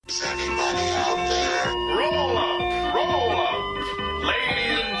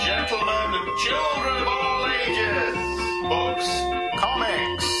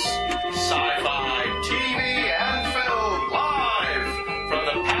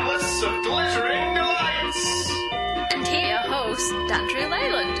of glittering delights. And here your host, Andrew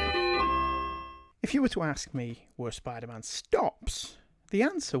Leyland. If you were to ask me where Spider-Man stops, the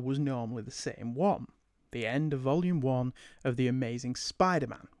answer was normally the same one. The end of Volume 1 of The Amazing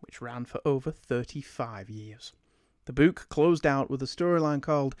Spider-Man, which ran for over 35 years. The book closed out with a storyline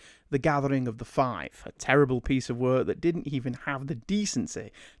called The Gathering of the Five, a terrible piece of work that didn't even have the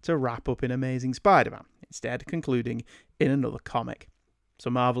decency to wrap up in Amazing Spider-Man, instead concluding in another comic. So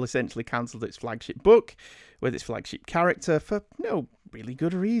Marvel essentially cancelled its flagship book with its flagship character for no really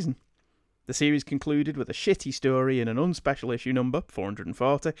good reason. The series concluded with a shitty story in an unspecial issue number,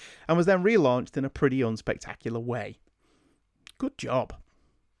 440, and was then relaunched in a pretty unspectacular way. Good job.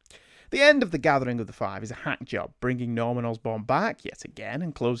 The end of The Gathering of the Five is a hack job, bringing Norman Osborn back yet again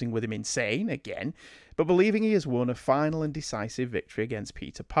and closing with him insane again, but believing he has won a final and decisive victory against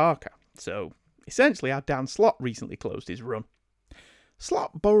Peter Parker. So, essentially how Dan Slott recently closed his run.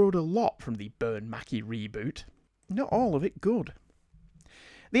 Slott borrowed a lot from the Byrne Mackie reboot, not all of it good.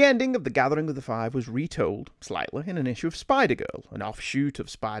 The ending of The Gathering of the Five was retold, slightly, in an issue of Spider-Girl, an offshoot of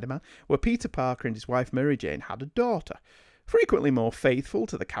Spider-Man, where Peter Parker and his wife Mary Jane had a daughter. Frequently more faithful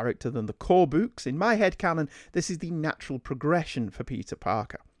to the character than the core books, in my headcanon, this is the natural progression for Peter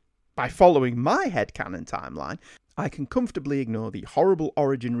Parker. By following my headcanon timeline, I can comfortably ignore the horrible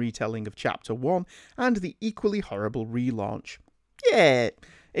origin retelling of Chapter 1 and the equally horrible relaunch. Yeah,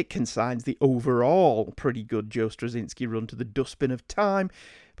 it consigns the overall pretty good Joe Straczynski run to the dustbin of time,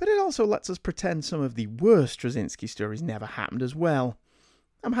 but it also lets us pretend some of the worst Straczynski stories never happened as well.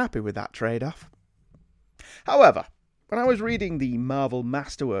 I'm happy with that trade-off. However, when I was reading the Marvel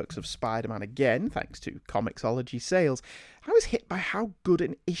Masterworks of Spider-Man again, thanks to Comixology sales, I was hit by how good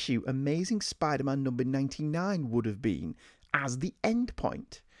an issue Amazing Spider-Man number 99 would have been as the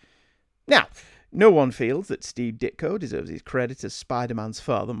endpoint. Now, no one feels that Steve Ditko deserves his credit as Spider-Man's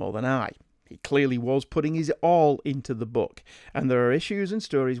father more than I. He clearly was putting his all into the book, and there are issues and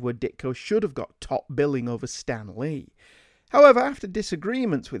stories where Ditko should have got top billing over Stan Lee. However, after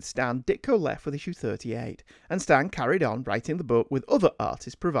disagreements with Stan, Ditko left with issue 38, and Stan carried on writing the book with other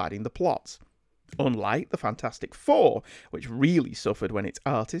artists providing the plots. Unlike the Fantastic Four, which really suffered when its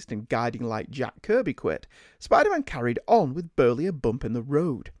artist and guiding light Jack Kirby quit, Spider-Man carried on with barely a bump in the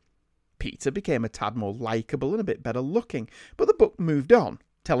road. Peter became a tad more likeable and a bit better looking, but the book moved on,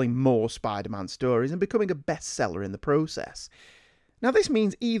 telling more Spider-Man stories and becoming a bestseller in the process. Now this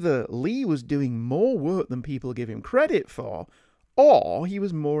means either Lee was doing more work than people give him credit for, or he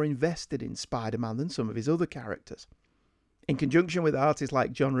was more invested in Spider-Man than some of his other characters. In conjunction with artists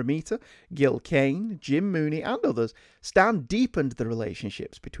like John Romita, Gil Kane, Jim Mooney and others, Stan deepened the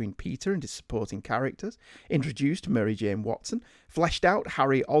relationships between Peter and his supporting characters, introduced Mary Jane Watson, fleshed out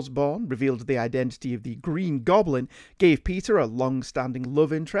Harry Osborn, revealed the identity of the Green Goblin, gave Peter a long-standing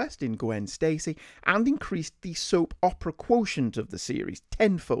love interest in Gwen Stacy, and increased the soap opera quotient of the series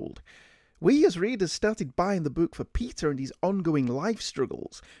tenfold. We as readers started buying the book for Peter and his ongoing life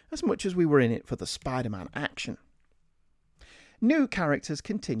struggles, as much as we were in it for the Spider-Man action. New characters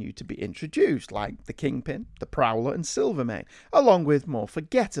continued to be introduced, like the Kingpin, the Prowler and Silvermane, along with more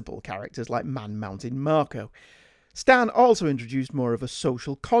forgettable characters like Man-Mountain Marco. Stan also introduced more of a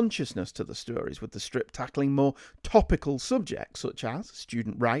social consciousness to the stories, with the strip tackling more topical subjects such as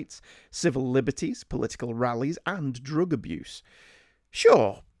student rights, civil liberties, political rallies and drug abuse.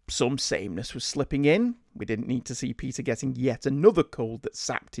 Sure, some sameness was slipping in. We didn't need to see Peter getting yet another cold that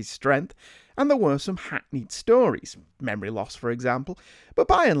sapped his strength, and there were some hackneyed stories, memory loss for example, but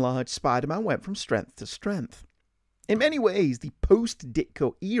by and large Spider-Man went from strength to strength. In many ways, the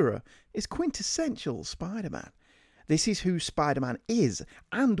post-Ditko era is quintessential Spider-Man. This is who Spider-Man is,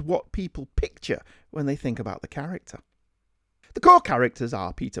 and what people picture when they think about the character. The core characters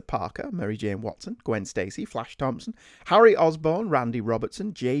are Peter Parker, Mary Jane Watson, Gwen Stacy, Flash Thompson, Harry Osborn, Randy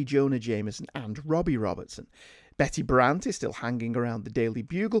Robertson, J. Jonah Jameson, and Robbie Robertson. Betty Brant is still hanging around the Daily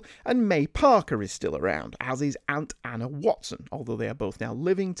Bugle, and May Parker is still around, as is Aunt Anna Watson, although they are both now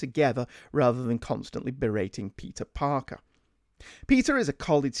living together rather than constantly berating Peter Parker. Peter is a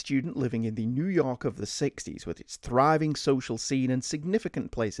college student living in the New York of the 60s with its thriving social scene and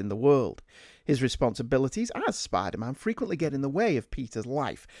significant place in the world. His responsibilities as Spider-Man frequently get in the way of Peter's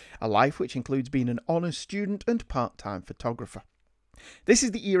life, a life which includes being an honours student and part-time photographer. This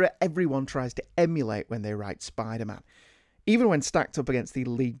is the era everyone tries to emulate when they write Spider-Man. Even when stacked up against the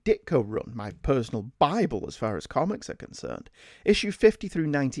Lee Ditko run, my personal bible as far as comics are concerned, issue 50 through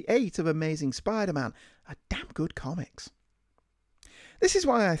 98 of Amazing Spider-Man are damn good comics. This is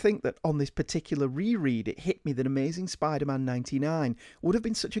why I think that on this particular reread it hit me that Amazing Spider-Man 99 would have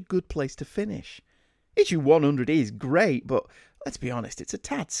been such a good place to finish. Issue 100 is great, but let's be honest, it's a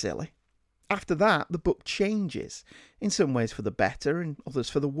tad silly. After that, the book changes, in some ways for the better, in others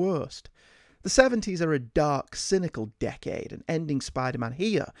for the worst. The 70s are a dark, cynical decade, and ending Spider-Man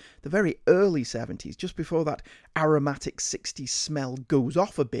here, the very early 70s, just before that aromatic 60s smell goes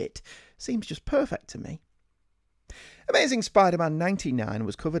off a bit, seems just perfect to me. Amazing Spider-Man 99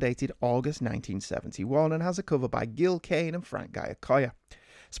 was cover dated August 1971 and has a cover by Gil Kane and Frank Giacoia.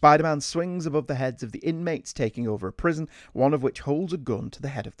 Spider-Man swings above the heads of the inmates taking over a prison, one of which holds a gun to the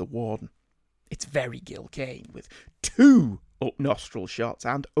head of the warden. It's very Gil Kane, with 2 up-nostril shots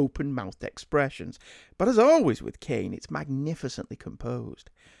and open-mouthed expressions, but as always with Kane, it's magnificently composed.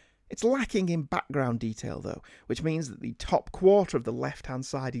 It's lacking in background detail, though, which means that the top quarter of the left-hand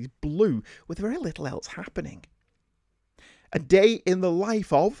side is blue, with very little else happening. A Day in the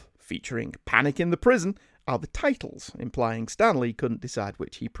Life of, featuring Panic in the Prison, are the titles, implying Stan Lee couldn't decide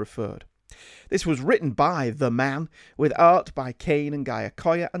which he preferred. This was written by The Man, with art by Kane and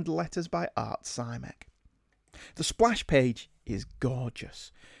Giacoia and letters by Art Simek. The splash page is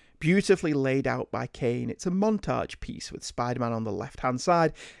gorgeous. Beautifully laid out by Kane, it's a montage piece with Spider-Man on the left-hand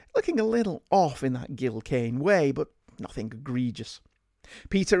side, looking a little off in that Gil Kane way, but nothing egregious.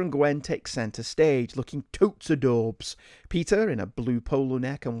 Peter and Gwen take centre stage, looking totes adorbs. Peter, in a blue polo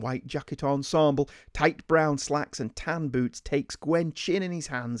neck and white jacket ensemble, tight brown slacks and tan boots, takes Gwen chin in his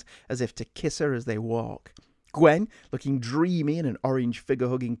hands as if to kiss her as they walk. Gwen, looking dreamy in an orange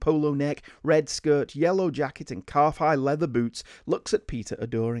figure-hugging polo neck, red skirt, yellow jacket and calf-high leather boots, looks at Peter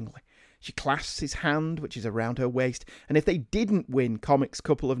adoringly. She clasps his hand, which is around her waist, and if they didn't win Comics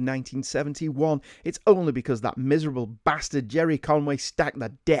Couple of 1971, it's only because that miserable bastard Jerry Conway stacked the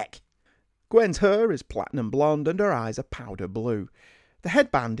deck. Gwen's hair is platinum blonde and her eyes are powder blue. The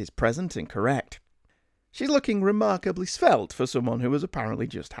headband is present and correct. She's looking remarkably svelte for someone who has apparently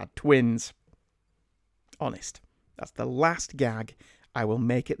just had twins. Honest, that's the last gag I will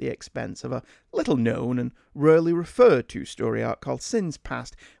make at the expense of a little-known and rarely referred-to story arc called Sins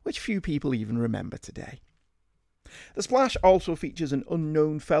Past, which few people even remember today. The splash also features an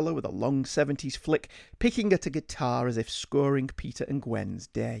unknown fellow with a long 70s flick picking at a guitar as if scoring Peter and Gwen's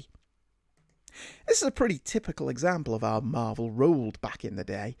day. This is a pretty typical example of how Marvel rolled back in the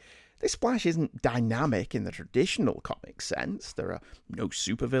day. This splash isn't dynamic in the traditional comic sense. There are no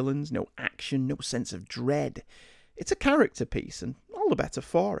supervillains, no action, no sense of dread. It's a character piece, and all the better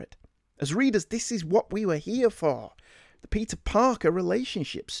for it. As readers, this is what we were here for. The Peter Parker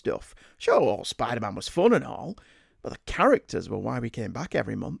relationship stuff. Sure, Spider-Man was fun and all, but the characters were why we came back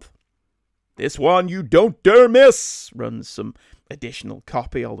every month. This one you don't dare miss, runs some additional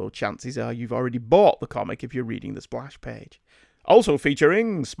copy, although chances are you've already bought the comic if you're reading the splash page. Also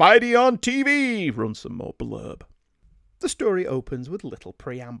featuring Spidey on TV, runs some more blurb. The story opens with little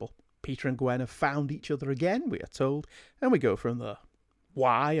preamble. Peter and Gwen have found each other again, we are told, and we go from there.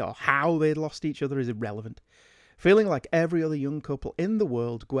 Why or how they'd lost each other is irrelevant. Feeling like every other young couple in the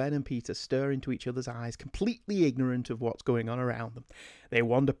world, Gwen and Peter stare into each other's eyes, completely ignorant of what's going on around them. They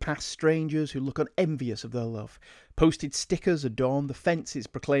wander past strangers who look envious of their love. Posted stickers adorn the fences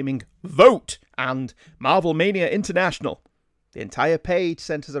proclaiming, "Vote!" and "Marvel Mania International." The entire page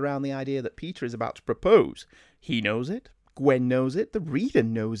centres around the idea that Peter is about to propose. He knows it. Gwen knows it, the reader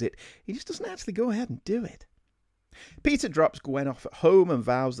knows it, he just doesn't actually go ahead and do it. Peter drops Gwen off at home and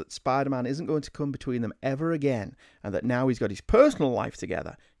vows that Spider-Man isn't going to come between them ever again, and that now he's got his personal life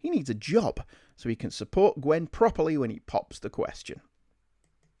together, he needs a job, so he can support Gwen properly when he pops the question.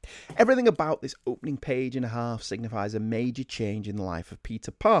 Everything about this opening page and a half signifies a major change in the life of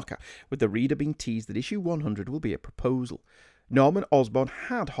Peter Parker, with the reader being teased that issue 100 will be a proposal. Norman Osborn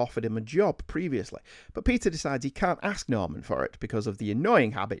had offered him a job previously, but Peter decides he can't ask Norman for it because of the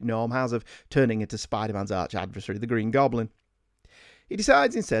annoying habit Norm has of turning into Spider-Man's arch-adversary, the Green Goblin. He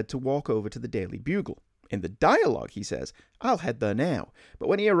decides instead to walk over to the Daily Bugle. In the dialogue, he says, "I'll head there now," but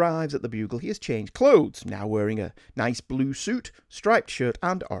when he arrives at the Bugle, he has changed clothes, now wearing a nice blue suit, striped shirt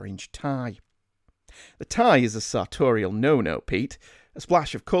and orange tie. The tie is a sartorial no-no, Pete. A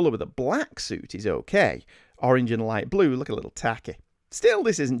splash of colour with a black suit is okay. Orange and light blue look a little tacky. Still,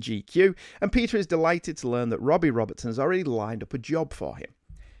 this isn't GQ, and Peter is delighted to learn that Robbie Robertson has already lined up a job for him.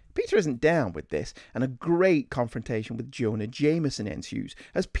 Peter isn't down with this, and a great confrontation with Jonah Jameson ensues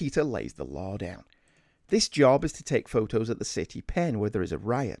as Peter lays the law down. This job is to take photos at the city pen where there is a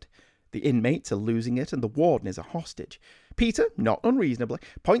riot. The inmates are losing it and the warden is a hostage. Peter, not unreasonably,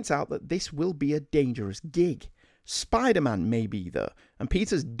 points out that this will be a dangerous gig. Spider-Man may be there, and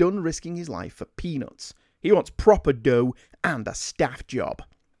Peter's done risking his life for peanuts. He wants proper dough and a staff job.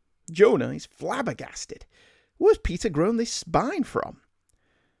 Jonah is flabbergasted. Where's Peter grown this spine from?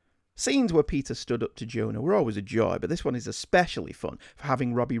 Scenes where Peter stood up to Jonah were always a joy, but this one is especially fun for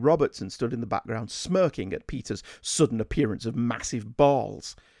having Robbie Robertson stood in the background smirking at Peter's sudden appearance of massive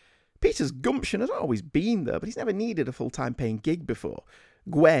balls. Peter's gumption has always been there, but he's never needed a full-time paying gig before.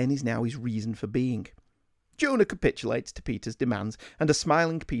 Gwen is now his reason for being. Jonah capitulates to Peter's demands, and a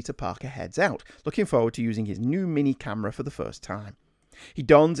smiling Peter Parker heads out, looking forward to using his new mini camera for the first time. He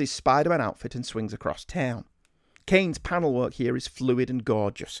dons his Spider-Man outfit and swings across town. Kane's panel work here is fluid and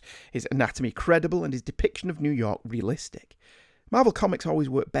gorgeous, his anatomy credible and his depiction of New York realistic. Marvel Comics always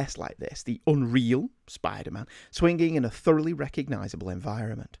work best like this, the unreal Spider-Man swinging in a thoroughly recognisable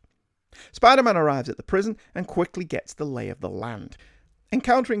environment. Spider-Man arrives at the prison and quickly gets the lay of the land.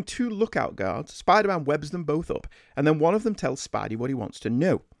 Encountering two lookout guards, Spider-Man webs them both up, and then one of them tells Spidey what he wants to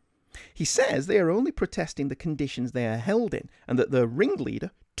know. He says they are only protesting the conditions they are held in, and that their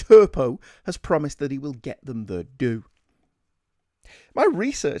ringleader, Turpo, has promised that he will get them their due. My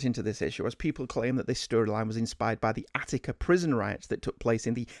research into this issue has people claim that this storyline was inspired by the Attica prison riots that took place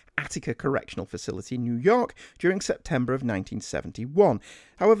in the Attica Correctional Facility in New York during September of 1971.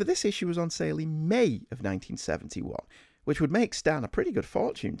 However, this issue was on sale in May of 1971, which would make Stan a pretty good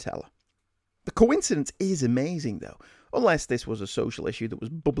fortune teller. The coincidence is amazing, though, unless this was a social issue that was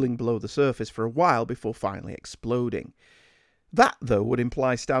bubbling below the surface for a while before finally exploding. That, though, would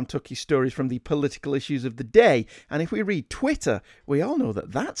imply Stan took his stories from the political issues of the day, and if we read Twitter, we all know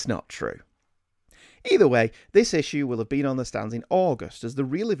that that's not true. Either way, this issue will have been on the stands in August, as the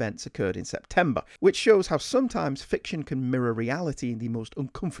real events occurred in September, which shows how sometimes fiction can mirror reality in the most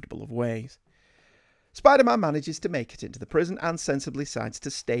uncomfortable of ways. Spider-Man manages to make it into the prison and sensibly decides to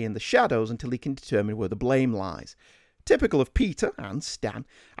stay in the shadows until he can determine where the blame lies. Typical of Peter and Stan,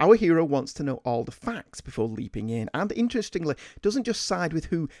 our hero wants to know all the facts before leaping in, and interestingly, doesn't just side with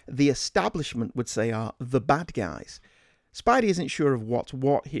who the establishment would say are the bad guys. Spidey isn't sure of what's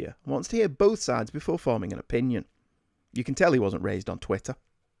what here, wants to hear both sides before forming an opinion. You can tell he wasn't raised on Twitter.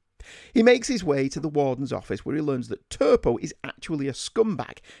 He makes his way to the warden's office, where he learns that Turpo is actually a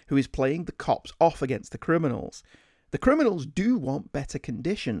scumbag who is playing the cops off against the criminals. The criminals do want better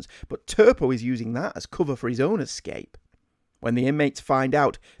conditions, but Turpo is using that as cover for his own escape. When the inmates find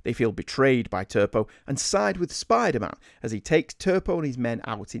out, they feel betrayed by Turpo and side with Spider-Man as he takes Turpo and his men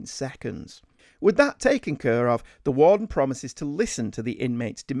out in seconds. With that taken care of, the warden promises to listen to the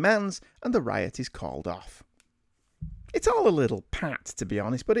inmates' demands and the riot is called off. It's all a little pat, to be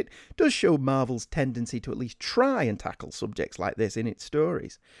honest, but it does show Marvel's tendency to at least try and tackle subjects like this in its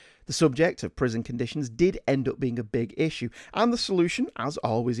stories. The subject of prison conditions did end up being a big issue, and the solution, as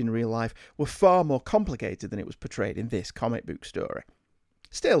always in real life, were far more complicated than it was portrayed in this comic book story.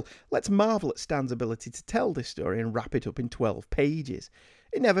 Still, let's marvel at Stan's ability to tell this story and wrap it up in 12 pages.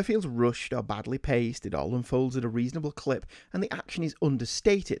 It never feels rushed or badly paced, it all unfolds at a reasonable clip, and the action is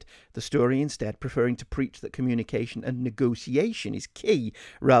understated, the story instead preferring to preach that communication and negotiation is key,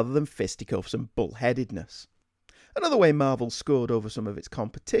 rather than fisticuffs and bullheadedness. Another way Marvel scored over some of its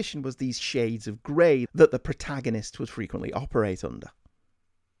competition was these shades of grey that the protagonists would frequently operate under.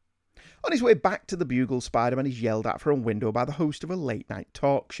 On his way back to the Bugle, Spider-Man is yelled at from a window by the host of a late-night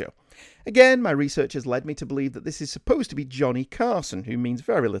talk show. Again, my research has led me to believe that this is supposed to be Johnny Carson, who means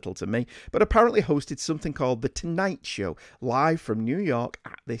very little to me, but apparently hosted something called The Tonight Show, live from New York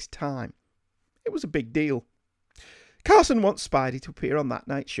at this time. It was a big deal. Carson wants Spidey to appear on that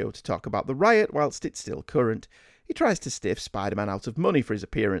night's show to talk about the riot whilst it's still current. He tries to stiff Spider-Man out of money for his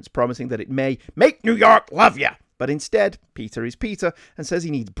appearance, promising that it may make New York love ya. But instead, Peter is Peter and says he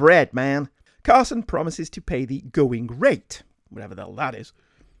needs bread, man. Carson promises to pay the going rate, whatever the hell that is.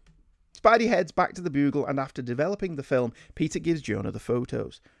 Spidey heads back to the Bugle, and after developing the film, Peter gives Jonah the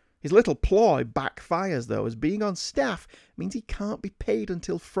photos. His little ploy backfires, though, as being on staff means he can't be paid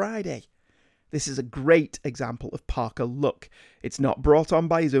until Friday. This is a great example of Parker luck. It's not brought on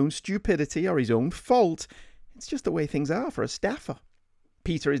by his own stupidity or his own fault. It's just the way things are for a staffer.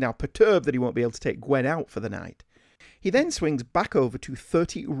 Peter is now perturbed that he won't be able to take Gwen out for the night. He then swings back over to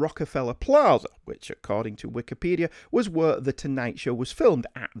 30 Rockefeller Plaza, which, according to Wikipedia, was where The Tonight Show was filmed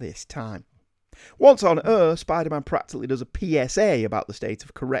at this time. Once on Earth, Spider-Man practically does a PSA about the state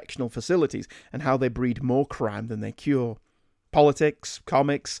of correctional facilities and how they breed more crime than they cure. Politics,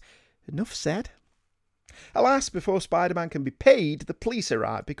 comics, enough said. Alas, before Spider-Man can be paid, the police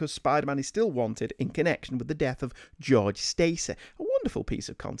arrive because Spider-Man is still wanted in connection with the death of George Stacy, a wonderful piece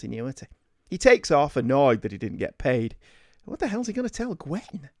of continuity. He takes off, annoyed that he didn't get paid. What the hell's he going to tell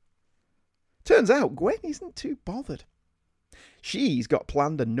Gwen? Turns out Gwen isn't too bothered. She's got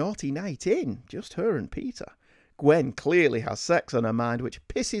planned a naughty night in, just her and Peter. Gwen clearly has sex on her mind, which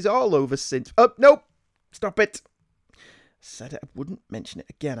pisses all over since... Oh, nope! Stop it! Said I wouldn't mention it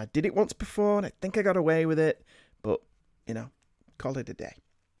again. I did it once before and I think I got away with it. But, call it a day.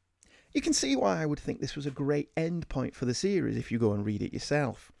 You can see why I would think this was a great end point for the series if you go and read it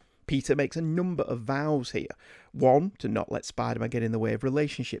yourself. Peter makes a number of vows here. 1, to not let Spider-Man get in the way of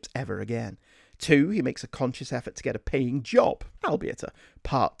relationships ever again. 2, he makes a conscious effort to get a paying job, albeit a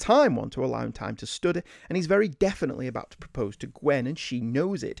part-time one to allow him time to study, and he's very definitely about to propose to Gwen, and she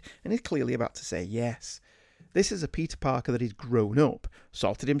knows it, and is clearly about to say yes. This is a Peter Parker that is grown up,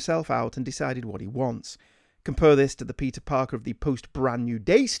 sorted himself out, and decided what he wants. Compare this to the Peter Parker of the post-Brand New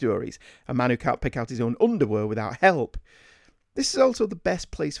Day stories, a man who can't pick out his own underwear without help. This is also the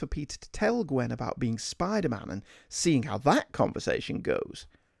best place for Peter to tell Gwen about being Spider-Man and seeing how that conversation goes.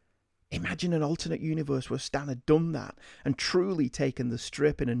 Imagine an alternate universe where Stan had done that and truly taken the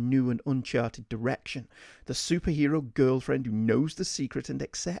strip in a new and uncharted direction. The superhero girlfriend who knows the secret and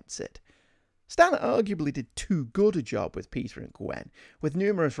accepts it. Stan arguably did too good a job with Peter and Gwen, with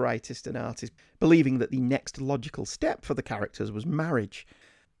numerous writers and artists believing that the next logical step for the characters was marriage.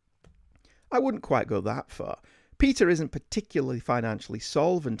 I wouldn't quite go that far. Peter isn't particularly financially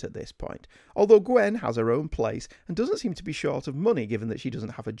solvent at this point, although Gwen has her own place and doesn't seem to be short of money given that she doesn't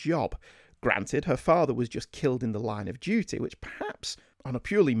have a job. Granted, her father was just killed in the line of duty, which perhaps, on a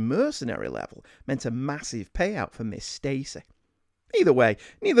purely mercenary level, meant a massive payout for Miss Stacy. Either way,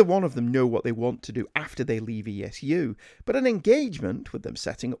 neither one of them know what they want to do after they leave ESU, but an engagement, with them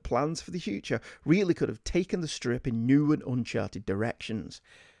setting up plans for the future, really could have taken the strip in new and uncharted directions.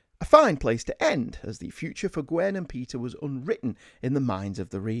 A fine place to end, as the future for Gwen and Peter was unwritten in the minds of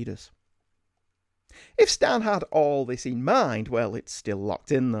the readers. If Stan had all this in mind, well, it's still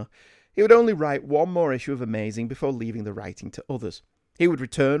locked in though. He would only write one more issue of Amazing before leaving the writing to others. He would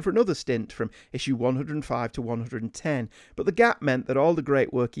return for another stint from issue 105 to 110, but the gap meant that all the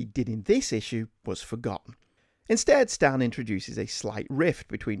great work he did in this issue was forgotten. Instead, Stan introduces a slight rift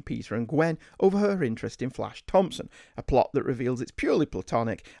between Peter and Gwen over her interest in Flash Thompson, a plot that reveals it's purely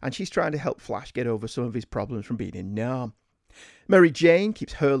platonic and she's trying to help Flash get over some of his problems from being in Nam. Mary Jane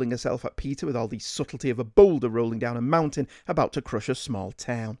keeps hurling herself at Peter with all the subtlety of a boulder rolling down a mountain about to crush a small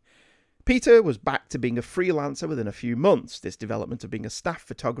town. Peter was back to being a freelancer within a few months, this development of being a staff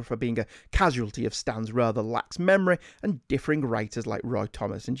photographer being a casualty of Stan's rather lax memory and differing writers like Roy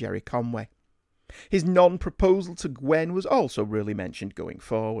Thomas and Jerry Conway. His non-proposal to Gwen was also really mentioned going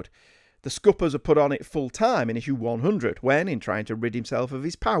forward. The scuppers are put on it full time in issue 100 when, in trying to rid himself of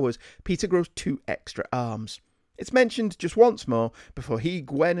his powers, Peter grows 2 extra arms. It's mentioned just once more before he,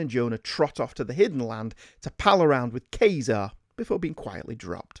 Gwen and Jonah trot off to the Hidden Land to pal around with Kazar before being quietly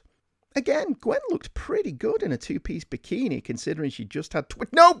dropped. Again, Gwen looked pretty good in a 2-piece bikini considering she just had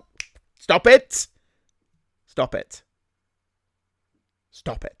No! Stop it! Stop it.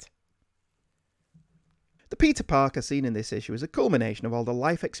 Stop it. The Peter Parker seen in this issue is a culmination of all the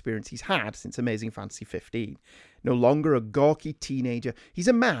life experience he's had since Amazing Fantasy 15. No longer a gawky teenager, he's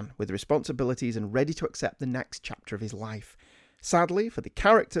a man with responsibilities and ready to accept the next chapter of his life. Sadly, for the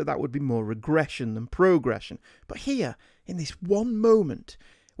character, that would be more regression than progression. But here, in this one moment,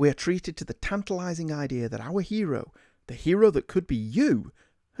 we are treated to the tantalising idea that our hero, the hero that could be you,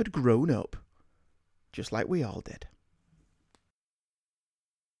 had grown up. Just like we all did.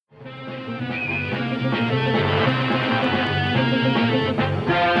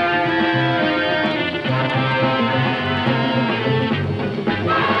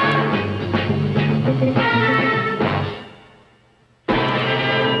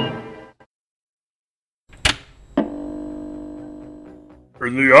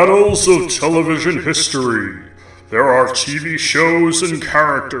 In the annals of television history, there are TV shows and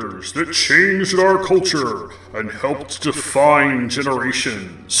characters that changed our culture and helped define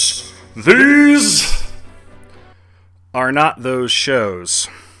generations. These are not those shows.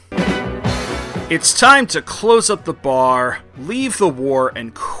 It's time to close up the bar, leave the war,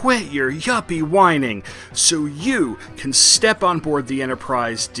 and quit your yuppie whining so you can step on board the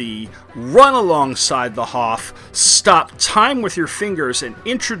Enterprise D, run alongside the Hoff, stop time with your fingers, and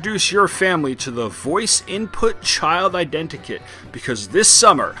introduce your family to the Voice Input Child Identikit, because this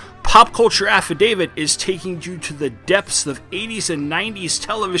summer, Pop Culture Affidavit is taking you to the depths of 80s and 90s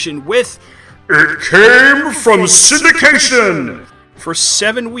television with It Came From Syndication! For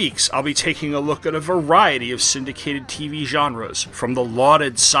 7 weeks, I'll be taking a look at a variety of syndicated TV genres, from the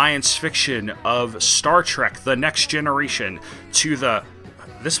lauded science fiction of Star Trek The Next Generation to the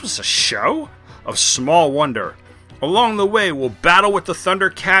 "this was a show?" of Small Wonder. Along the way, we'll battle with the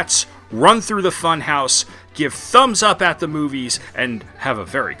Thundercats, run through the Funhouse, give thumbs up at the movies, and have a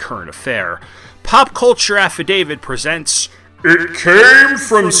very current affair. Pop Culture Affidavit presents It Came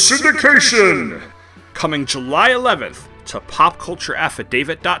From Syndication! Coming July 11th to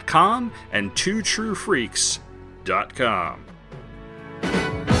popcultureaffidavit.com and twotruefreaks.com.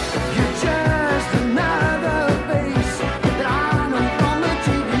 You're just another face that I know from the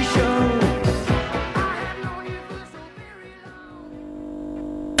TV show. I have known you for so very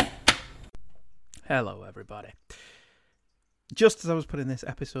long. Hello, everybody. Just as I was putting this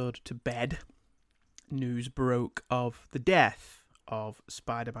episode to bed, news broke of the death of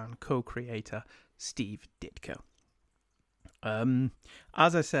Spider-Man co-creator Steve Ditko.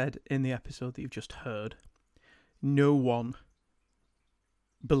 As I said in the episode that you've just heard, no one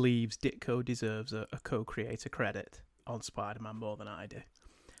believes Ditko deserves a co-creator credit on Spider-Man more than I do.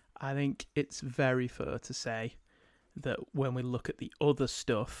 I think it's very fair to say that when we look at the other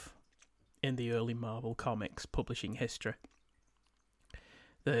stuff in the early Marvel Comics publishing history,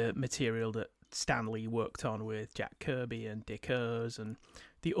 the material that Stan Lee worked on with Jack Kirby and Dick Ayers and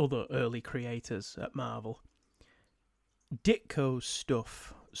the other early creators at Marvel, Ditko's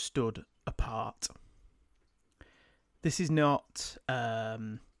stuff stood apart. This is not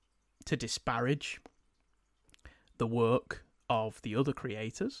to disparage the work of the other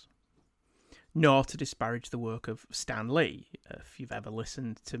creators, nor to disparage the work of Stan Lee. If you've ever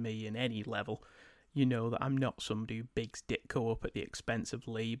listened to me in any level, you know that I'm not somebody who bigs Ditko up at the expense of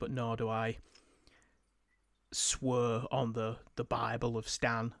Lee, but nor do I swear on the Bible of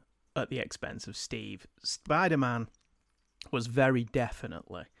Stan at the expense of Steve. Spider-Man was very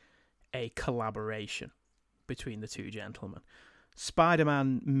definitely a collaboration between the two gentlemen.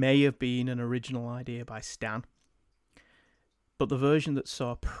 Spider-Man may have been an original idea by Stan, but the version that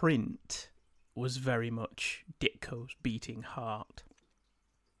saw print was very much Ditko's beating heart.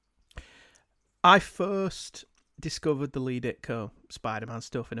 I first discovered the Lee Ditko Spider-Man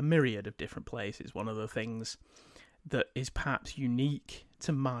stuff in a myriad of different places. One of the things that is perhaps unique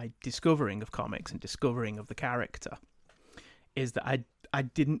to my discovering of comics and discovering of the character is that I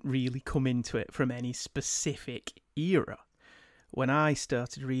didn't really come into it from any specific era. When I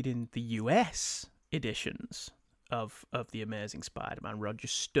started reading the US editions of The Amazing Spider-Man, Roger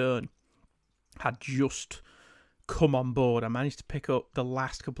Stern had just come on board. I managed to pick up the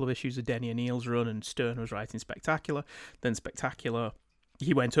last couple of issues of Denny O'Neil's run, and Stern was writing Spectacular. Then Spectacular,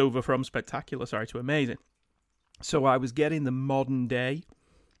 he went over from Spectacular, to Amazing. So I was getting the modern day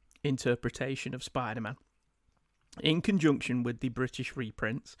interpretation of Spider-Man in conjunction with the British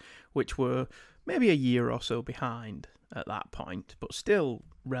reprints, which were maybe a year or so behind at that point, but still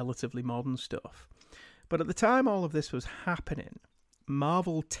relatively modern stuff. But at the time all of this was happening,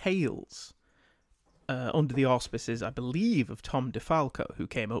 Marvel Tales, under the auspices, I believe, of Tom DeFalco, who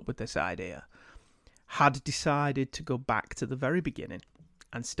came up with this idea, had decided to go back to the very beginning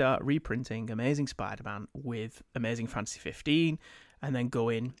and start reprinting Amazing Spider-Man with Amazing Fantasy 15, and then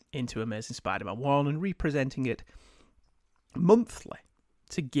going into Amazing Spider-Man 1 and representing it monthly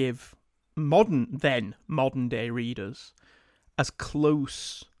to give modern-day readers as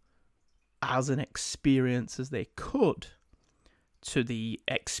close as an experience as they could to the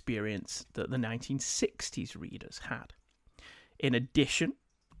experience that the 1960s readers had. In addition,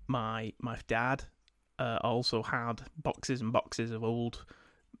 my dad also had boxes and boxes of old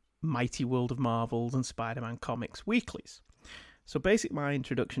Mighty World of Marvels and Spider-Man comics weeklies. So basically my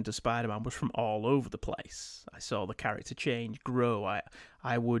introduction to Spider-Man was from all over the place. I saw the character change, grow.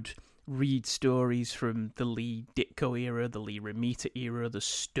 I would read stories from the Lee Ditko era, the Lee Romita era, the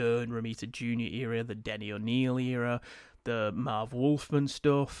Stern Romita Jr. era, the Denny O'Neil era, the Marv Wolfman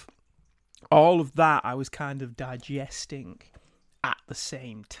stuff. All of that I was kind of digesting at the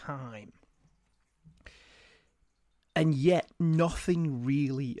same time. And yet nothing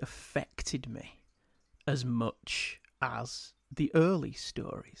really affected me as much as the early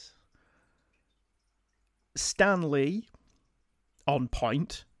stories. Stan Lee, on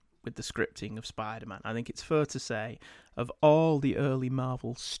point with the scripting of Spider-Man. I think it's fair to say, of all the early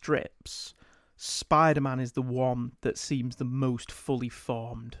Marvel strips, Spider-Man is the one that seems the most fully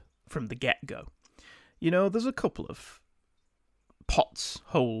formed from the get-go. You know, there's a couple of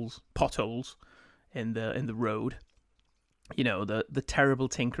potholes in the road. You know, the terrible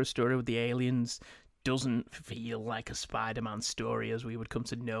Tinker story with the aliens doesn't feel like a Spider-Man story as we would come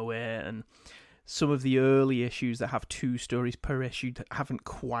to know it, and some of the early issues that have 2 stories per issue that haven't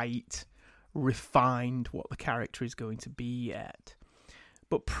quite refined what the character is going to be yet.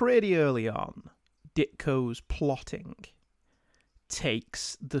 But pretty early on, Ditko's plotting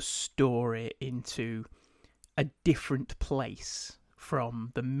takes the story into a different place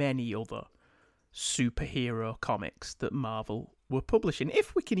from the many other superhero comics that Marvel were publishing,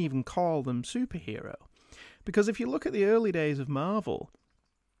 if we can even call them superhero. Because if you look at the early days of Marvel,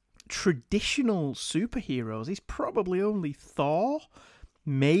 traditional superheroes, he's probably only Thor,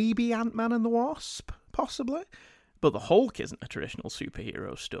 maybe Ant-Man and the Wasp, possibly. But the Hulk isn't a traditional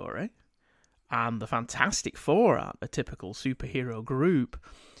superhero story. And the Fantastic Four aren't a typical superhero group.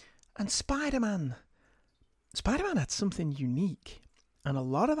 And Spider-Man had something unique. And a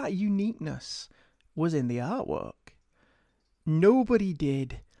lot of that uniqueness was in the artwork. Nobody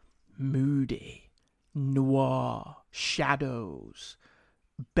did moody, noir, shadows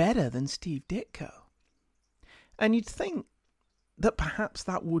better than Steve Ditko. And you'd think that perhaps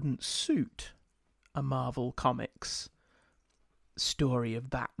that wouldn't suit a Marvel Comics story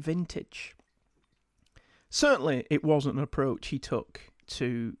of that vintage. Certainly, it wasn't an approach he took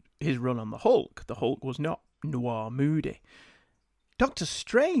to his run on the Hulk. The Hulk was not noir moody. Doctor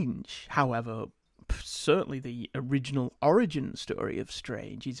Strange, however, certainly the original origin story of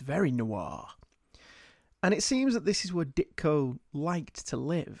Strange is very noir. And it seems that this is where Ditko liked to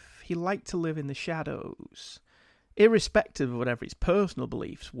live. He liked to live in the shadows, irrespective of whatever his personal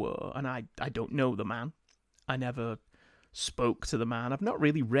beliefs were. And I don't know the man. I never spoke to the man. I've not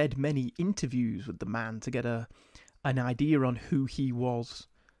really read many interviews with the man to get an idea on who he was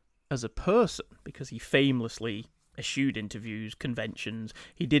as a person, because he famously eschewed interviews, conventions.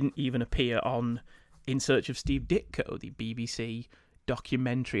 He didn't even appear on In Search of Steve Ditko, the BBC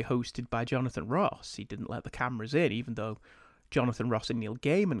documentary hosted by Jonathan Ross. He didn't let the cameras in, even though Jonathan Ross and Neil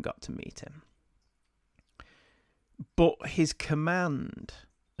Gaiman got to meet him. But his command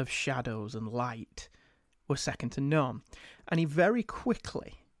of shadows and light was second to none. And he very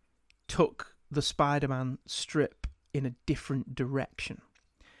quickly took the Spider-Man strip in a different direction.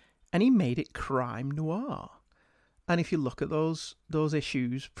 And he made it crime noir. And if you look at those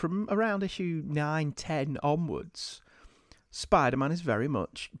issues, from around issue 9, 10 onwards, Spider-Man is very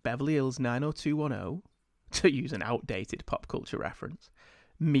much Beverly Hills 90210, to use an outdated pop culture reference,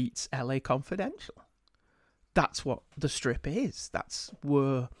 meets LA Confidential. That's what the strip is. That's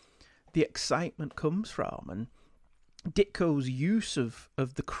where the excitement comes from. And Ditko's use of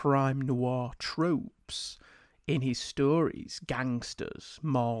the crime noir tropes in his stories, gangsters,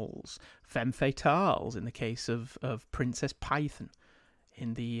 malls, femme fatales in the case of Princess Python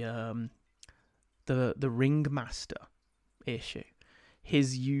in the Ringmaster issue,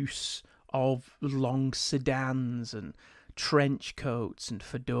 his use of long sedans and trench coats and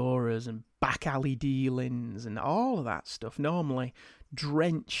fedoras and back alley dealings and all of that stuff, normally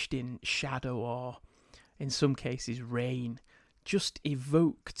drenched in shadow or, in some cases, rain, just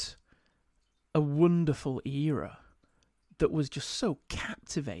evoked a wonderful era that was just so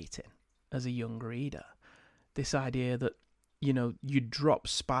captivating as a young reader. This idea that, you drop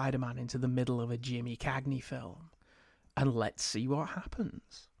Spider-Man into the middle of a Jimmy Cagney film and let's see what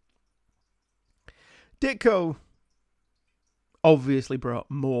happens. Ditko obviously brought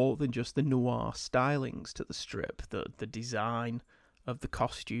more than just the noir stylings to the strip. The design of the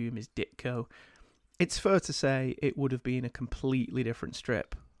costume is Ditko. It's fair to say it would have been a completely different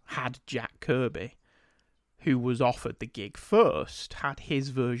strip had Jack Kirby, who was offered the gig first, had his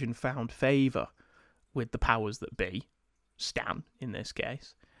version found favour with the powers that be, Stan in this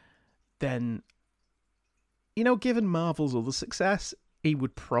case, then, given Marvel's other success, he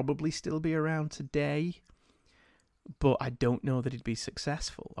would probably still be around today. But I don't know that he'd be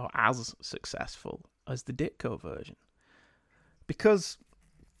successful, or as successful as the Ditko version. Because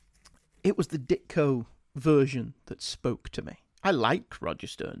it was the Ditko version that spoke to me. I like Roger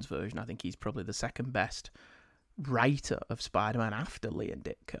Stern's version. I think he's probably the second best writer of Spider-Man after Lee and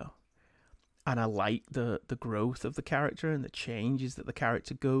Ditko. And I like the growth of the character and the changes that the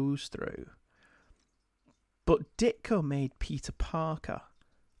character goes through. But Ditko made Peter Parker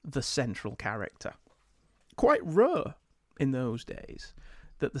the central character. Quite rare in those days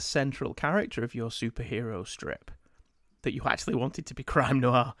that the central character of your superhero strip, that you actually wanted to be crime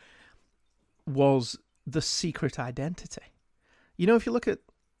noir, was the secret identity. If you look at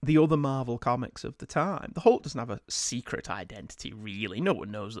the other Marvel comics of the time, the Hulk doesn't have a secret identity, really. No one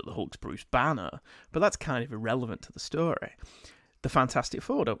knows that the Hulk's Bruce Banner, but that's kind of irrelevant to the story. The Fantastic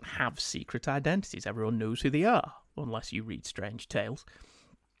Four don't have secret identities. Everyone knows who they are, unless you read Strange Tales.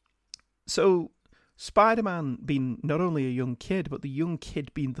 So Spider-Man being not only a young kid, but the young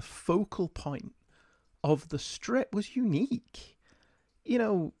kid being the focal point of the strip was unique.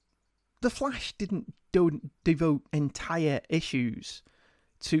 The Flash didn't devote entire issues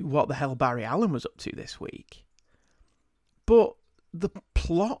to what the hell Barry Allen was up to this week. But the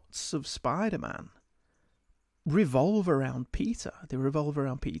plots of Spider-Man revolve around Peter. They revolve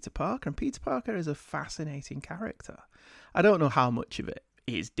around Peter Parker, and Peter Parker is a fascinating character. I don't know how much of it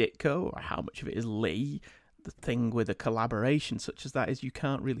is Ditko or how much of it is Lee. the thing with a collaboration such as that is you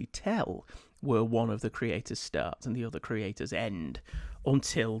can't really tell where one of the creators starts and the other creators end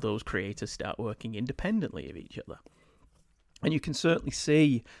until those creators start working independently of each other. And you can certainly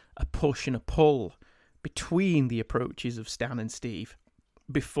see a push and a pull between the approaches of Stan and Steve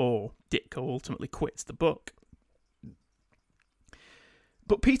before Ditko ultimately quits the book.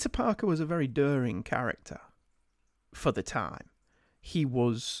 But Peter Parker was a very daring character for the time. He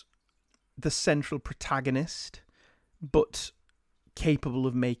was the central protagonist, but capable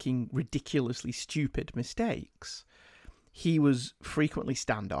of making ridiculously stupid mistakes. He was frequently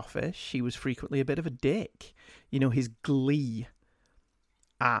standoffish. He was frequently a bit of a dick. You know, his glee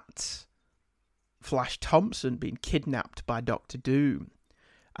at Flash Thompson being kidnapped by Doctor Doom,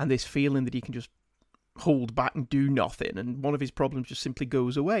 and this feeling that he can just hold back and do nothing, and one of his problems just simply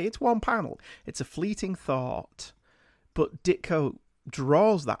goes away. It's one panel. It's a fleeting thought. But Ditko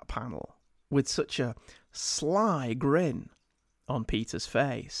draws that panel with such a sly grin on Peter's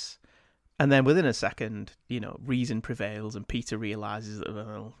face. And then within a second, you know, reason prevails and Peter realises that,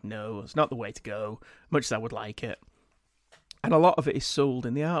 well, no, it's not the way to go, much as I would like it. And a lot of it is sold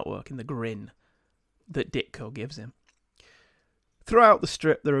in the artwork, in the grin that Ditko gives him. Throughout the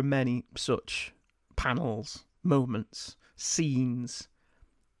strip, there are many such panels, moments, scenes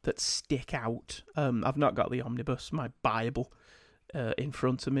that stick out. I've not got the omnibus, my Bible, in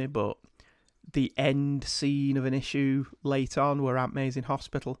front of me, but the end scene of an issue late on where Aunt May's in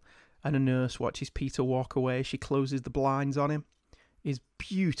hospital and a nurse watches Peter walk away, she closes the blinds on him, is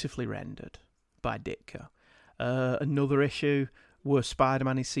beautifully rendered by Ditko. Another issue where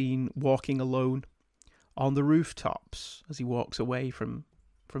Spider-Man is seen walking alone on the rooftops as he walks away from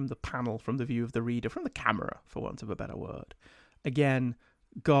the panel, from the view of the reader, from the camera, for want of a better word. Again,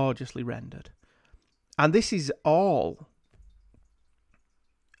 gorgeously rendered. And this is all...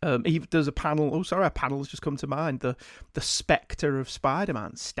 there's a panel... Oh, sorry, a panel has just come to mind. The spectre of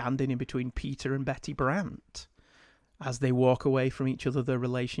Spider-Man standing in between Peter and Betty Brant as they walk away from each other, their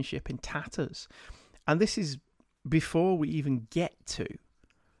relationship in tatters. And this is before we even get to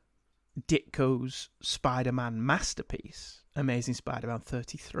Ditko's Spider-Man masterpiece, Amazing Spider-Man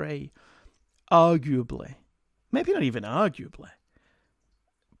 33. Arguably, maybe not even arguably,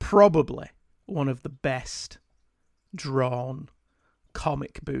 probably one of the best drawn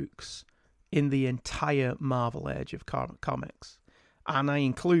comic books in the entire Marvel age of comics. And I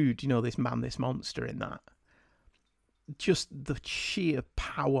include, you know, this Man, This Monster in that. Just the sheer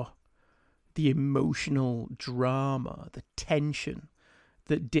power, the emotional drama, the tension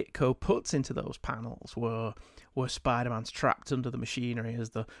that Ditko puts into those panels where Spider-Man's trapped under the machinery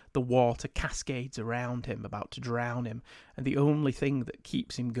as the water cascades around him, about to drown him. And the only thing that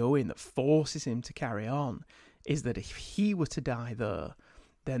keeps him going, that forces him to carry on, is that if he were to die there,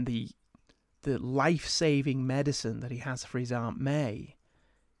 then the life-saving medicine that he has for his Aunt May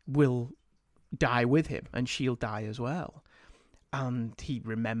will die with him, and she'll die as well. And he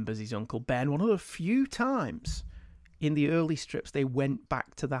remembers his Uncle Ben. One of the few times in the early strips they went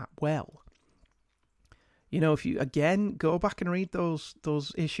back to that well. You know, if you, again, go back and read those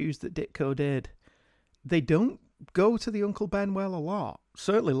issues that Ditko did, they don't go to the Uncle Ben well a lot.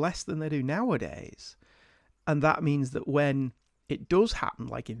 Certainly less than they do nowadays. And that means that when it does happen,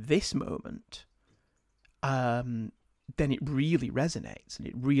 like in this moment, then it really resonates and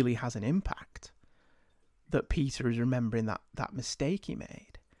it really has an impact that Peter is remembering that mistake he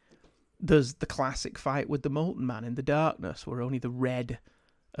made. There's the classic fight with the Molten Man in the darkness where only the red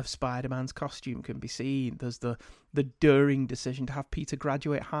of Spider-Man's costume can be seen. There's the daring decision to have Peter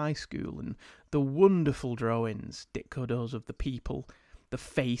graduate high school and the wonderful drawings Ditko does of the people, the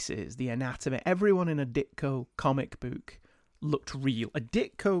faces, the anatomy. Everyone in a Ditko comic book looked real. A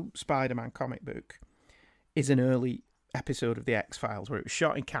Ditko Spider-Man comic book is an early episode of The X-Files where it was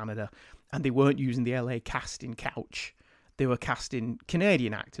shot in Canada and they weren't using the LA casting couch. They were casting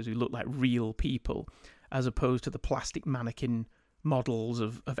Canadian actors who looked like real people as opposed to the plastic mannequin models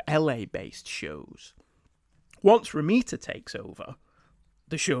of LA-based shows. Once Romita takes over,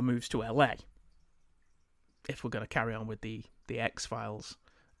 the show moves to LA. If we're going to carry on with the X-Files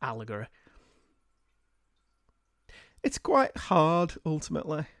allegory. It's quite hard,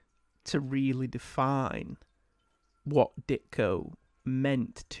 ultimately, to really define what Ditko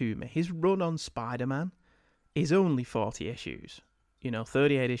meant to me. His run on Spider-Man is only 40 issues. You know,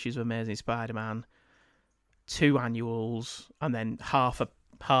 38 issues of Amazing Spider-Man, 2 annuals, and then half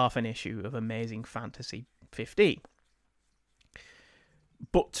an issue of Amazing Fantasy 15.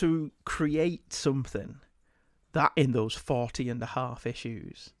 But to create something that in those 40 and a half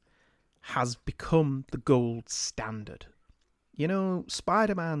issues has become the gold standard. You know,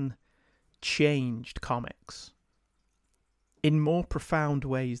 Spider-Man changed comics in more profound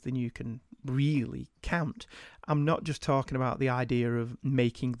ways than you can really count. I'm not just talking about the idea of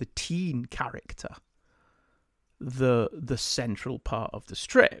making the teen character the central part of the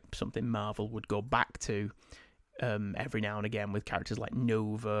strip, something Marvel would go back to every now and again with characters like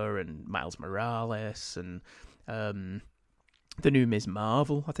Nova and Miles Morales, and the new Ms.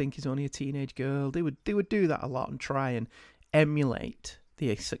 Marvel, I think, is only a teenage girl. They would do that a lot and try and emulate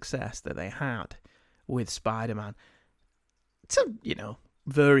the success that they had with Spider-Man to,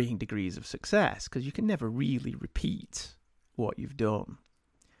 varying degrees of success, because you can never really repeat what you've done.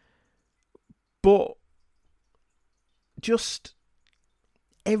 But just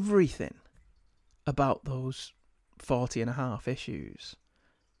everything about those 40 and a half issues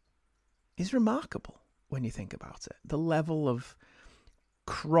is remarkable when you think about it. The level of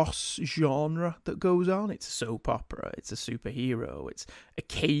cross-genre that goes on. It's a soap opera, it's a superhero, it's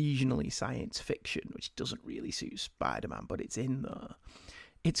occasionally science fiction, which doesn't really suit Spider-Man, but it's in there.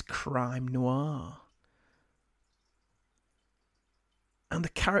 It's crime noir. And the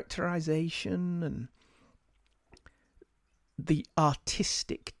characterization and the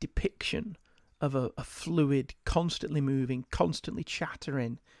artistic depiction of a fluid, constantly moving, constantly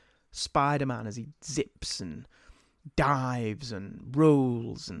chattering Spider-Man as he zips and dives and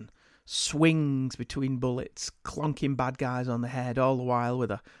rolls and swings between bullets, clonking bad guys on the head, all the while with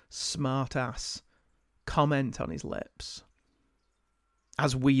a smart-ass comment on his lips.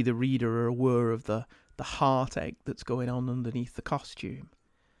 As we, the reader, are aware of the heartache that's going on underneath the costume.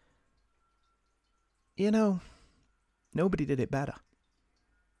 Nobody did it better.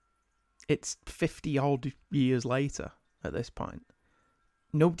 It's 50-odd years later at this point.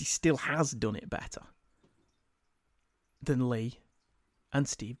 Nobody still has done it better than Lee and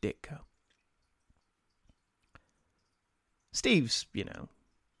Steve Ditko. Steve's,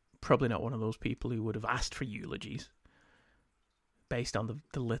 probably not one of those people who would have asked for eulogies based on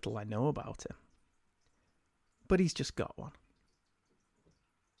the little I know about him. But he's just got one.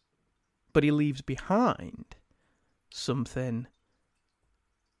 But he leaves behind something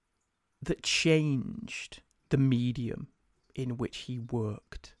that changed the medium in which he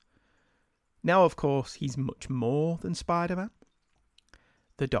worked. Now, of course, he's much more than Spider-Man.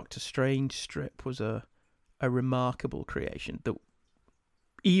 The Doctor Strange strip was a remarkable creation that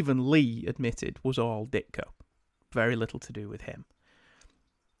even Lee admitted was all Ditko. Very little to do with him.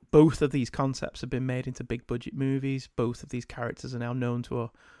 Both of these concepts have been made into big budget movies. Both of these characters are now known to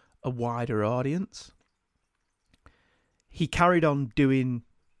a wider audience. He carried on doing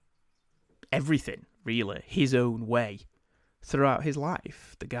everything, really, his own way throughout his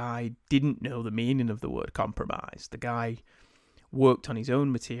life. The guy didn't know the meaning of the word compromise. The guy worked on his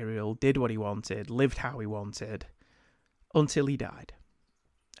own material, did what he wanted, lived how he wanted, until he died.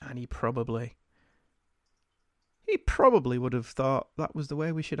 And he probably would have thought that was the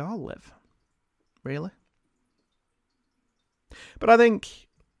way we should all live. Really? But I think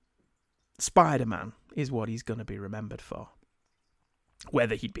Spider-Man is what he's going to be remembered for.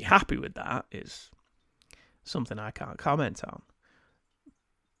 Whether he'd be happy with that is something I can't comment on.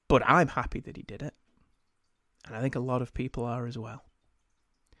 But I'm happy that he did it. And I think a lot of people are as well.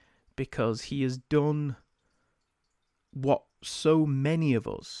 Because he has done what so many of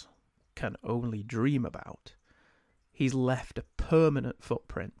us can only dream about. He's left a permanent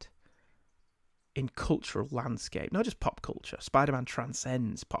footprint in cultural landscape, not just pop culture. Spider-Man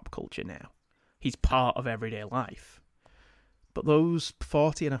transcends pop culture now. He's part of everyday life. But those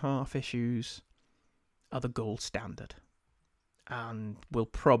 40 and a half issues are the gold standard and will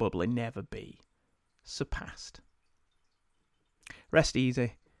probably never be surpassed. Rest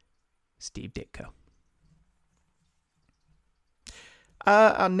easy, Steve Ditko.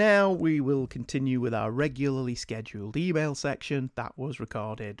 And now we will continue with our regularly scheduled email section that was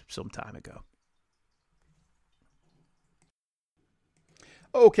recorded some time ago.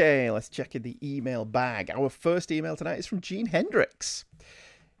 Okay, let's check in the email bag. Our first email tonight is from Gene Hendricks.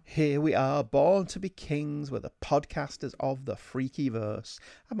 Here we are, born to be kings. We're the podcasters of the freaky verse.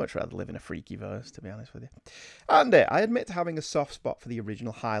 I'd much rather live in a freaky verse, to be honest with you. And I admit to having a soft spot for the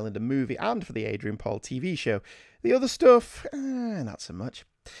original Highlander movie and for the Adrian Paul TV show. The other stuff, not so much.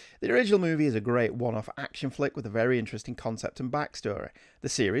 The original movie is a great one-off action flick with a very interesting concept and backstory. The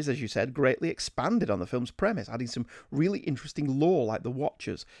series, as you said, greatly expanded on the film's premise, adding some really interesting lore like The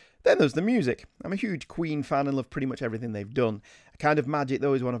Watchers. Then there's the music. I'm a huge Queen fan and love pretty much everything they've done. A Kind of Magic,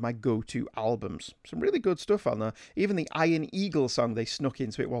 though, is one of my go-to albums. Some really good stuff on there. Even the Iron Eagle song they snuck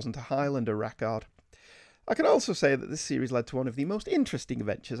in so it wasn't a Highlander record. I can also say that this series led to one of the most interesting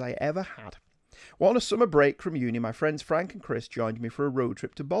adventures I ever had. Well, on a summer break from uni, my friends Frank and Chris joined me for a road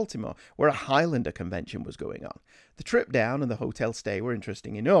trip to Baltimore, where a Highlander convention was going on. The trip down and the hotel stay were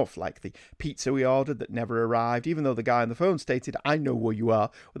interesting enough, like the pizza we ordered that never arrived, even though the guy on the phone stated, "I know where you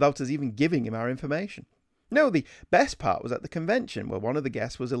are," without us even giving him our information. No, the best part was at the convention, where one of the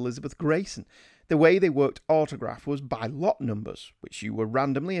guests was Elizabeth Grayson. The way they worked autograph was by lot numbers, which you were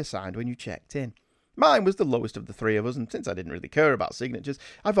randomly assigned when you checked in. Mine was the lowest of the three of us, and since I didn't really care about signatures,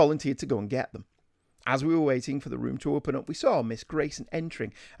 I volunteered to go and get them. As we were waiting for the room to open up, we saw Miss Grayson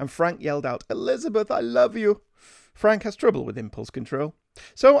entering, and Frank yelled out, "Elizabeth, I love you." Frank has trouble with impulse control.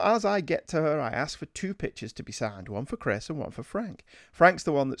 So as I get to her, I ask for 2 pictures to be signed, one for Chris and one for Frank. Frank's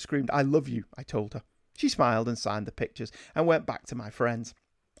the one that screamed, "I love you," I told her. She smiled and signed the pictures and went back to my friends.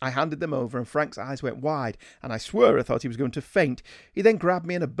 I handed them over and Frank's eyes went wide, and I swear I thought he was going to faint. He then grabbed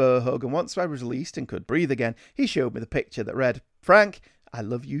me in a bear hug, and once I was released and could breathe again, he showed me the picture that read, "Frank, I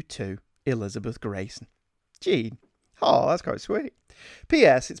love you too, Elizabeth Grayson." Gene. Oh, that's quite sweet.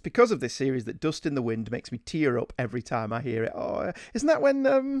 P.S. It's because of this series that Dust in the Wind makes me tear up every time I hear it. Oh, isn't that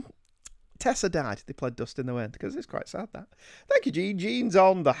when Tessa died? They played Dust in the Wind, because it's quite sad, that. Thank you, Gene. Gene's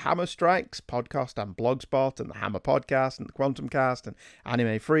on the Hammer Strikes podcast and Blogspot and the Hammer podcast and the Quantum Cast and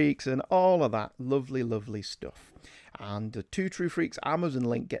Anime Freaks and all of that lovely, lovely stuff. And the Two True Freaks Amazon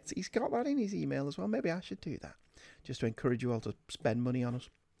link he's got that in his email as well. Maybe I should do that, just to encourage you all to spend money on us.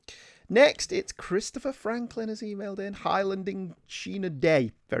 Next, it's Christopher Franklin has emailed in, Highlanding Sheena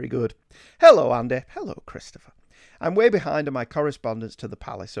Day. Very good. Hello, Andy. Hello, Christopher. I'm way behind on my correspondence to the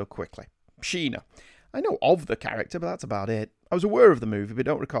palace so quickly. Sheena. I know of the character, but that's about it. I was aware of the movie, but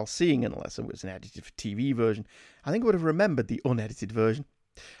don't recall seeing it unless it was an edited TV version. I think I would have remembered the unedited version.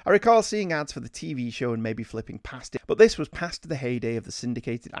 I recall seeing ads for the TV show and maybe flipping past it, but this was past the heyday of the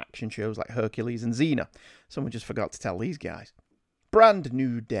syndicated action shows like Hercules and Xena. Someone just forgot to tell these guys. Brand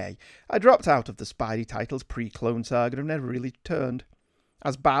new day. I dropped out of the Spidey titles pre-Clone Saga and have never really returned.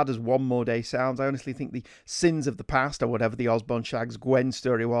 As bad as One More Day sounds, I honestly think the Sins of the Past, or whatever the Osborn Shags Gwen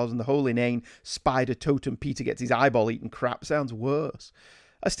story was, and the whole inane Spider Totem Peter gets his eyeball eaten crap sounds worse.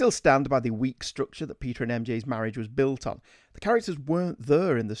 I still stand by the weak structure that Peter and MJ's marriage was built on. The characters weren't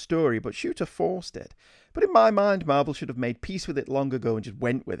there in the story, but Shooter forced it. But in my mind, Marvel should have made peace with it long ago and just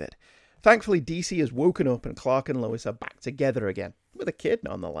went with it. Thankfully, DC has woken up and Clark and Lois are back together again. With a kid,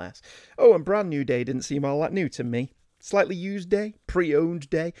 nonetheless. Oh, and Brand New Day didn't seem all that new to me. Slightly used day, pre-owned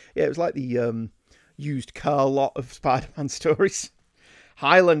day. Yeah, it was like the used car lot of Spider-Man stories.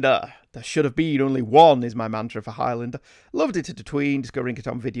 Highlander. There should have been only one is my mantra for Highlander. Loved it at a tween, discovering it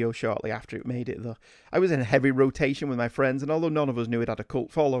on video shortly after it made it though. I was in a heavy rotation with my friends, and although none of us knew it had a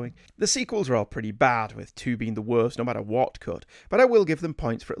cult following, the sequels are all pretty bad, with 2 being the worst no matter what cut, but I will give them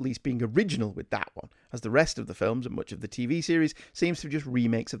points for at least being original with that one, as the rest of the films and much of the TV series seems to be just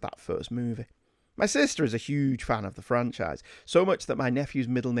remakes of that first movie. My sister is a huge fan of the franchise, so much that my nephew's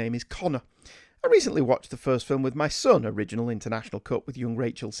middle name is Connor. I recently watched the first film with my son, original international cut with young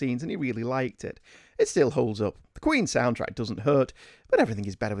Rachel scenes, and he really liked it. It still holds up. The Queen soundtrack doesn't hurt, but everything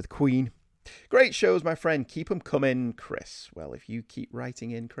is better with Queen. Great shows, my friend. Keep 'em coming, Chris. Well, if you keep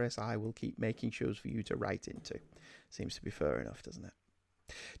writing in, Chris, I will keep making shows for you to write into. Seems to be fair enough, doesn't it?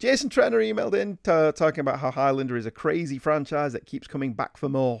 Jason Trenner emailed in talking about how Highlander is a crazy franchise that keeps coming back for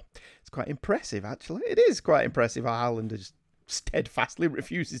more. It's quite impressive, actually. It is quite impressive how Highlander just steadfastly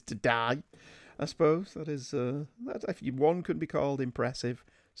refuses to die. I suppose that is, that if one could be called impressive,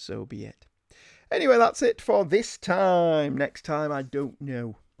 so be it. Anyway, that's it for this time. Next time, I don't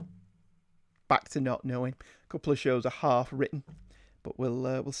know. Back to not knowing. A couple of shows are half written, but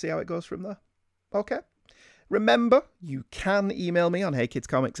we'll see how it goes from there. Okay. Remember, you can email me on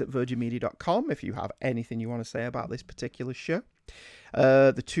heykidscomics@virginmedia.com if you have anything you want to say about this particular show.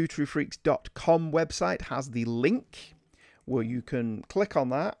 The twotruefreaks.com website has the link where you can click on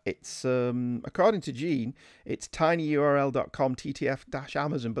that. It's, according to Gene, it's tinyurl.com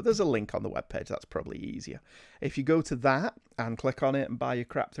ttf-amazon, but there's a link on the webpage. That's probably easier. If you go to that and click on it and buy your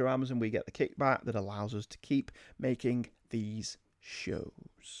crap through Amazon, we get the kickback that allows us to keep making these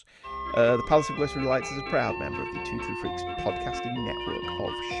shows. The Palace of Glittering Lights is a proud member of the Two True Freaks podcasting network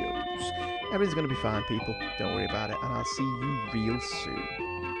of shows. Everything's going to be fine, people. Don't worry about it, and I'll see you real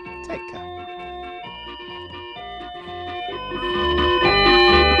soon. Take care.